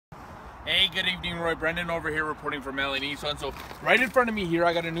Hey, good evening, Roy. Brendan over here reporting from LA Nissan. So right in front of me here,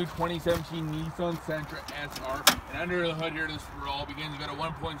 I got a new 2017 Nissan Sentra SR. And under the hood here, this all begins. We've got a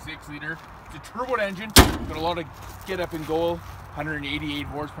 1.6 liter. It's a turbo engine. Got a lot of get up and go. 188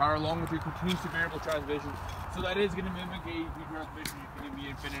 horsepower, along with your continuously variable transmission. So that is going to mimic a V transmission. You're going to be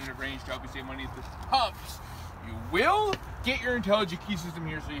infinite range to help you save money at the pumps. You will get your intelligent key system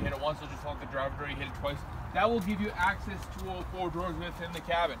here, so you hit it once, so just hold the driver door, you hit it twice. That will give you access to all 4 drawers within the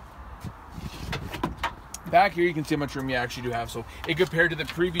cabin. Back here you can see how much room you actually do have. So it compared to the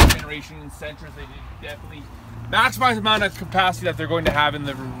previous generation Sentras, they did definitely maximize the amount of capacity that they're going to have in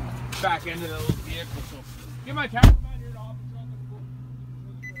the back end of the little vehicle. So get my cameraman here to offer on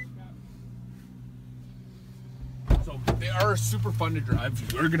the. So they are super fun to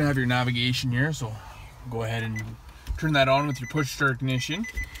drive. You're gonna have your navigation here, so go ahead and turn that on with your push start ignition.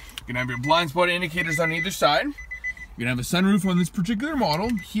 You're gonna have your blind spot indicators on either side. You're gonna have a sunroof on this particular model,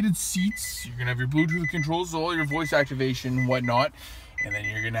 heated seats. You're gonna have your Bluetooth controls, all your voice activation and whatnot. And then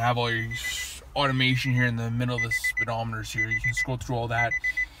you're gonna have all your automation here in the middle of the speedometers here. You can scroll through all that.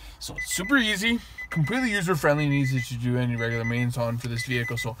 So it's super easy, completely user-friendly and easy to do any regular maintenance on for this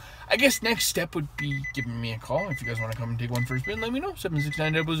vehicle. So I guess next step would be giving me a call. If you guys wanna come and take one for a spin, let me know,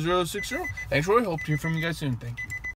 769-0060. Thanks, Roy. Hope to hear from you guys soon. Thank you.